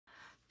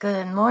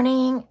Good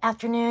morning,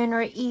 afternoon,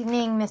 or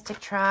evening,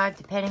 Mystic Tribe,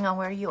 depending on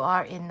where you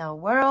are in the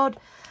world.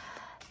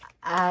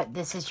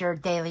 This is your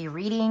daily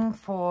reading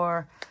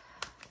for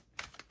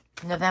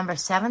November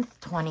 7th,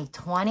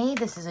 2020.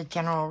 This is a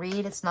general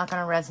read. It's not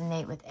going to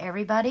resonate with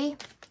everybody.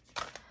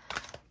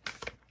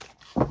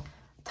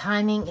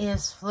 Timing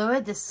is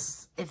fluid.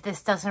 If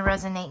this doesn't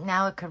resonate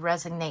now, it could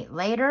resonate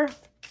later,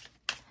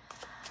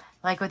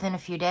 like within a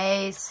few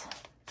days.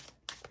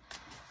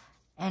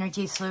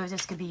 Energy is fluid.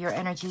 This could be your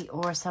energy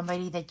or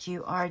somebody that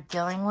you are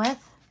dealing with.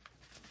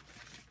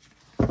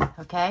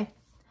 Okay.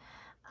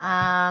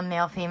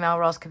 Male, female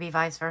roles could be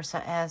vice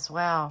versa as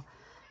well.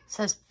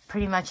 So it's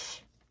pretty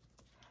much,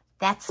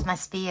 that's my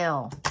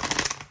spiel.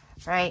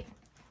 Right?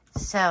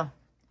 So,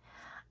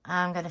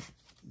 I'm going to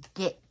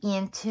get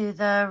into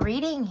the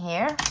reading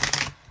here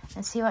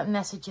and see what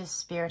messages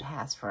Spirit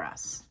has for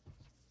us.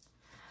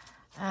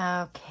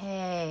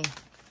 Okay.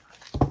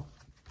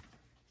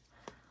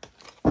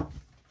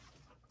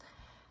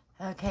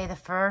 Okay, the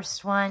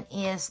first one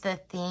is the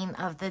theme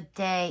of the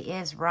day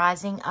is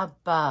rising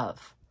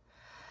above.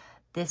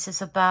 This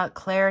is about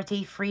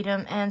clarity,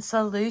 freedom, and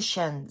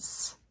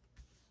solutions.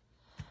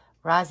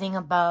 Rising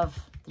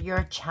above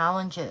your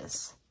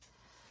challenges.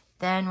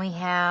 Then we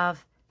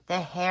have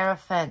the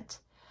Hierophant.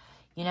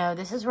 You know,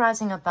 this is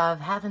rising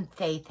above, having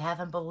faith,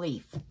 having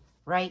belief,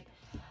 right?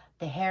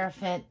 The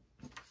Hierophant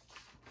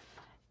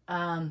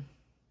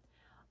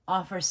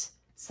offers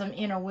some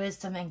inner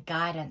wisdom and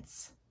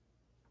guidance.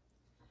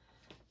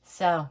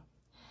 So,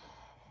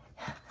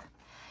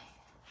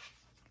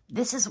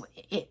 this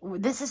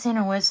is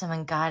inner wisdom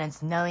and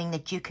guidance, knowing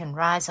that you can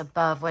rise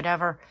above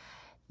whatever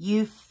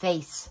you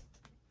face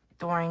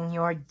during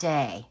your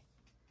day.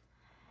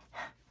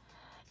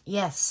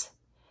 Yes,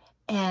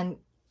 and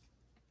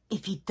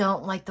if you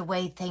don't like the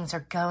way things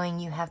are going,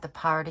 you have the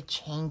power to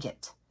change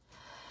it.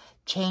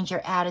 Change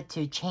your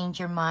attitude, change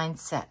your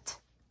mindset.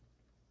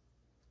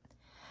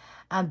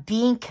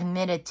 Being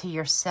committed to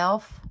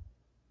yourself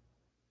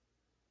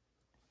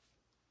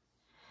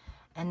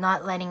and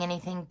not letting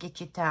anything get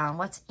you down.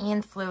 What's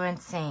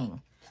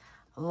influencing?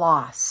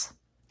 Loss.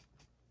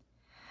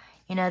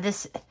 You know,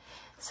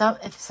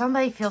 if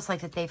somebody feels like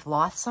that they've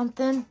lost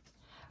something,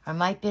 or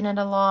might been at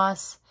a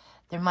loss,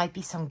 there might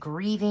be some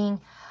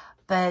grieving,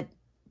 but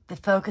the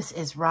focus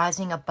is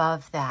rising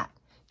above that,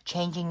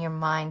 changing your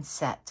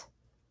mindset,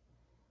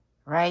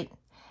 right?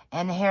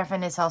 And the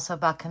Hierophant is also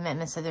about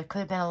commitment, so there could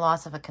have been a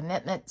loss of a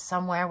commitment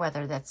somewhere,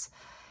 whether that's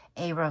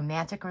a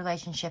romantic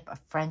relationship, a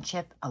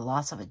friendship, a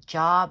loss of a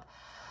job,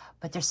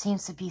 but there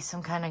seems to be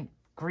some kind of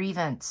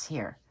grievance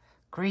here,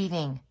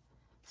 grieving,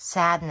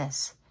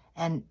 sadness,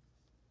 and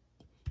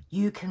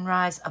you can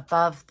rise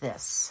above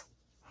this.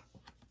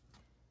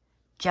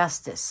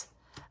 Justice.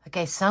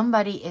 Okay,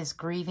 somebody is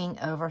grieving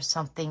over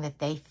something that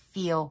they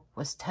feel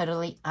was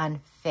totally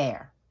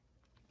unfair.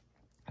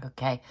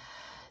 Okay,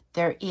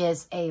 there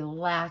is a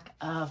lack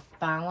of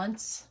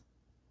balance,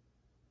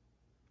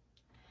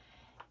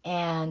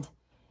 and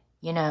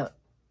you know,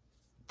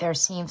 there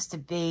seems to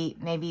be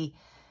maybe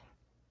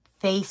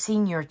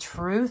facing your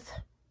truth,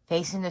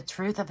 facing the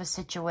truth of a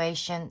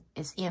situation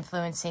is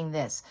influencing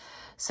this.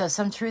 So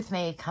some truth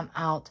may come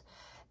out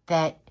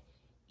that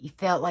you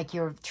felt like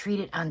you were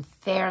treated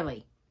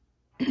unfairly.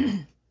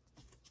 In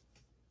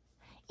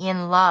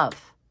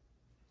love.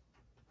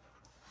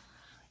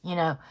 You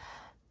know,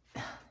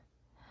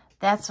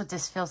 that's what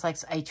this feels like.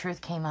 A truth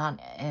came out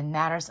in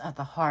matters of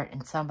the heart,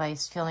 and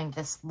somebody's feeling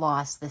this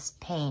loss, this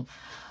pain.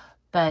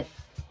 But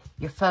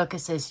your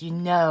focus is, you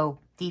know,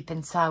 deep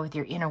inside with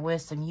your inner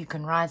wisdom, you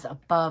can rise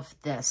above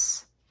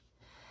this.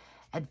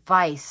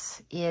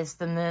 Advice is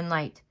the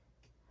Moonlight.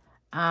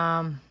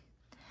 The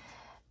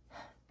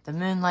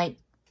Moonlight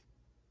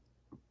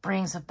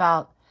brings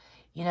about,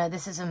 you know,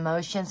 this is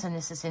emotions and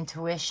this is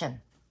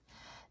intuition.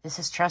 This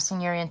is trusting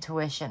your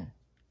intuition.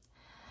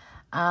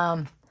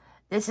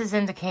 This is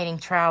indicating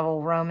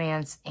travel,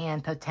 romance,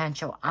 and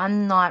potential.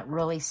 I'm not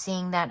really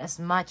seeing that as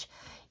much.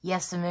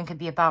 Yes, the moon could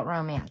be about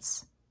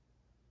romance.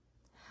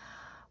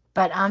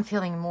 But I'm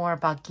feeling more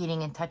about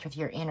getting in touch with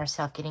your inner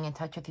self, getting in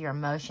touch with your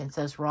emotions,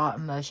 those raw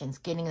emotions,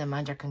 getting them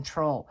under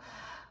control.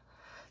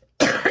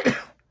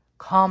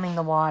 Calming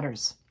the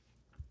waters.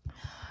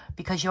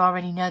 Because you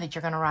already know that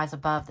you're going to rise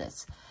above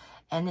this.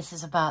 And this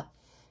is about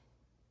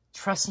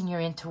trusting your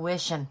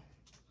intuition.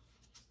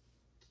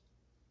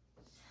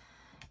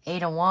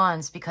 Eight of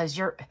Wands, because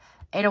your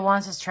Eight of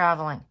Wands is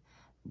traveling.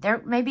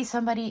 There may be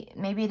somebody,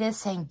 maybe it is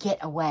saying get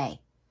away.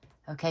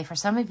 Okay, for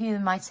some of you,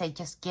 it might say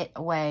just get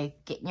away,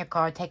 get in your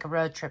car, take a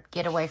road trip,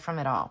 get away from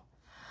it all.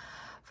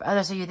 For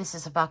others of you, this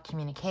is about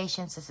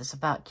communications. This is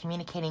about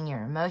communicating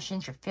your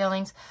emotions, your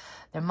feelings.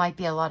 There might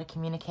be a lot of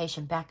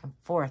communication back and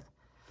forth,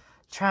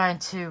 trying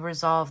to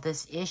resolve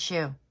this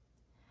issue.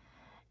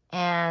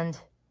 And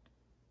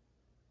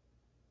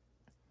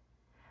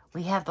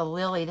we have the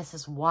Lily. This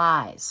is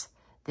wise.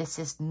 This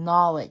is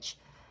knowledge.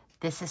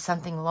 This is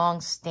something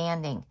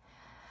long-standing.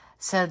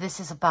 So this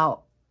is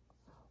about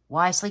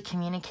wisely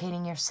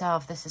communicating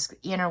yourself. This is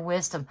inner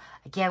wisdom.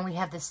 Again, we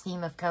have this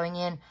theme of going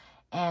in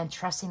and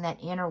trusting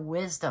that inner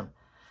wisdom.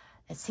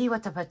 And see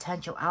what the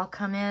potential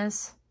outcome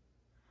is.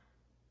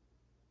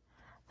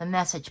 The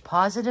message,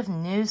 positive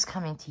news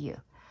coming to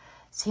you.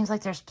 Seems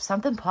like there's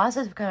something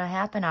positive going to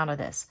happen out of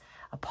this.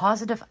 A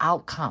positive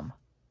outcome.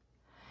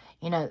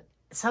 You know,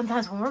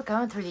 sometimes when we're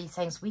going through these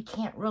things, we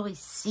can't really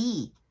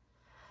see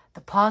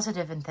the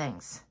positive in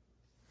things.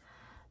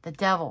 The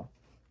Devil.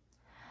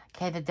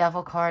 Okay, the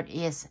Devil card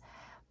is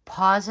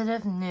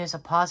positive news, a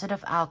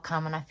positive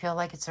outcome, and I feel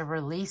like it's a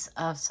release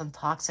of some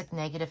toxic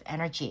negative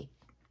energy.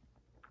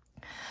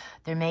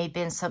 There may have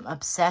been some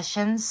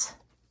obsessions.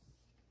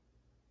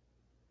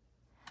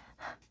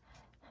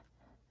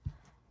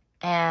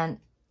 And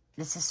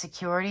this is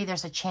security.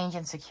 There's a change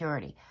in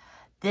security.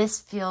 This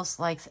feels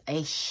like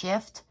a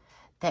shift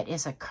that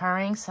is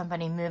occurring.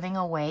 Somebody moving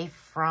away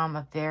from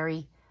a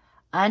very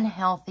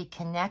unhealthy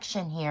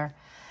connection here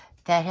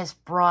that has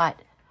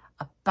brought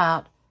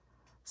about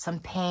some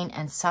pain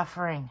and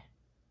suffering.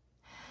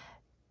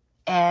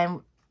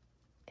 And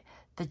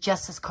the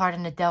Justice card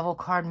and the Devil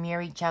card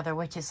mirror each other,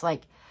 which is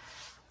like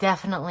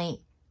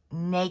definitely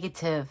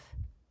negative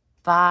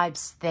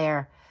vibes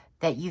there,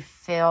 that you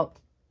felt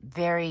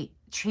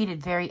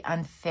treated very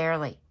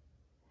unfairly.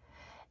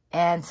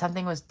 And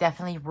something was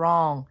definitely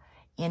wrong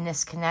in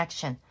this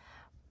connection.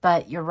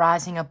 But you're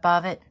rising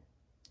above it.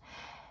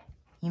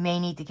 You may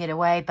need to get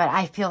away, but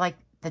I feel like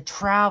the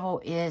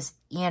travel is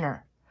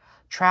inner.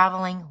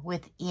 Traveling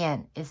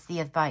within is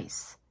the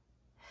advice.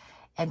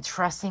 And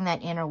trusting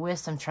that inner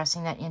wisdom,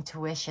 trusting that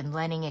intuition,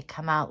 letting it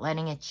come out,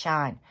 letting it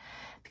shine.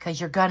 Because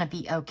you're going to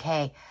be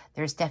okay.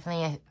 There's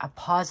definitely a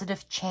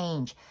positive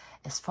change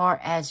as far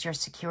as your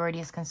security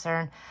is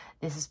concerned.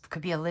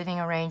 Could be a living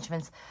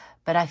arrangements.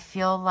 But I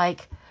feel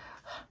like,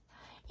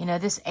 you know,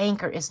 this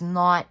anchor is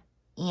not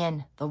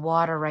in the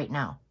water right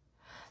now.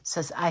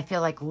 So I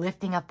feel like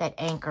lifting up that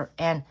anchor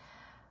and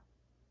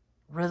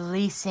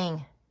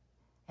releasing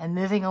and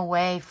moving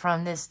away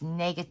from this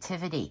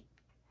negativity.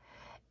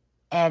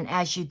 And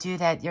as you do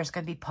that, there's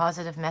going to be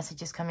positive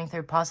messages coming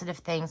through, positive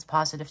things,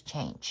 positive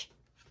change.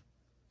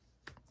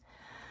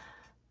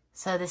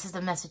 So this is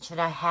the message that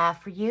I have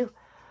for you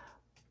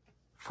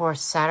for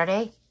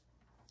Saturday,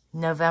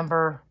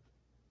 November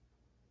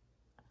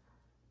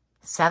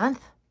 7th.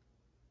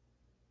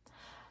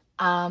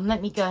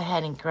 Let me go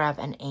ahead and grab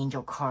an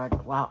angel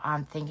card while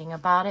I'm thinking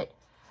about it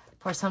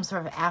for some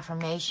sort of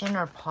affirmation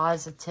or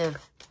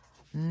positive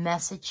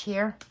message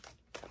here.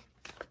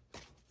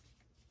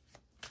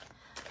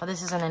 Well,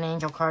 this isn't an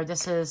angel card.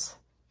 This is,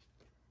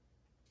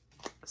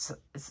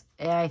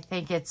 I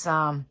think it's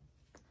the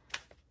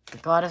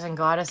Goddess and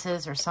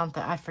Goddesses or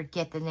something. I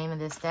forget the name of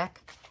this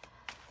deck.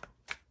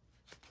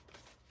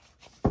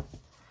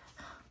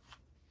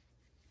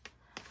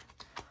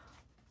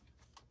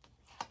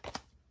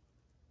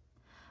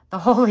 The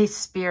Holy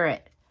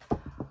Spirit.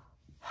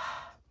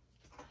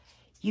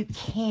 You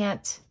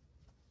can't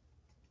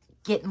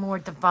get more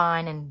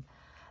divine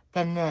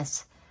than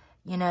this.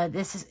 You know,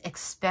 this is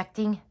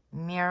expecting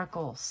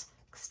miracles,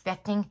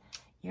 expecting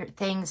your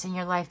things in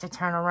your life to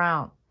turn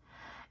around.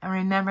 And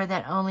remember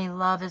that only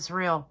love is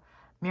real.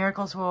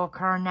 Miracles will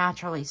occur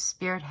naturally.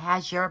 Spirit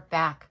has your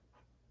back.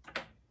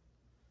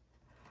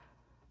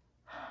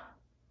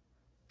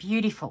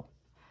 Beautiful.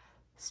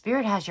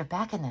 Spirit has your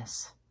back in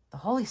this. The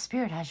Holy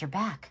Spirit has your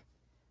back.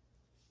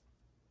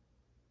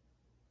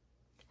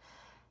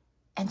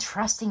 And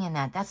trusting in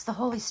that. That's the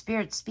Holy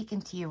Spirit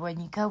speaking to you when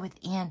you go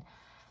within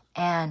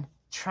and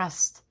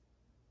trust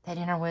that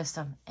inner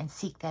wisdom and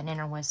seek that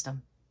inner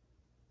wisdom.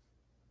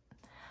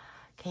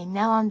 Okay,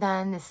 now I'm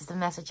done. This is the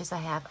messages I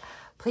have.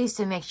 Please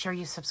do make sure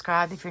you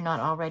subscribe if you're not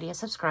already a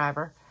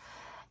subscriber.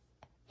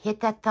 Hit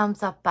that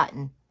thumbs up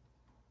button.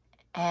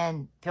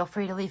 And feel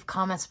free to leave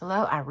comments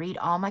below. I read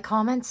all my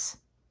comments.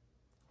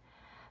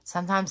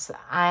 Sometimes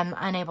I'm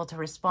unable to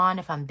respond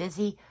if I'm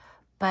busy,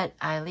 but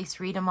I at least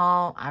read them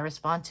all. I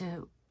respond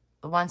to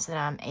the ones that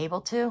I'm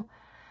able to.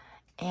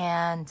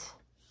 And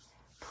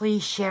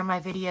please share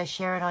my video.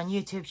 Share it on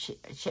YouTube.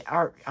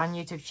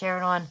 Share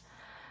it on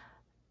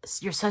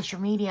your social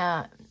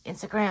media,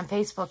 Instagram,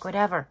 Facebook,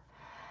 whatever.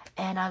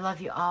 And I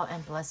love you all,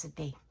 and blessed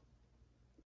be.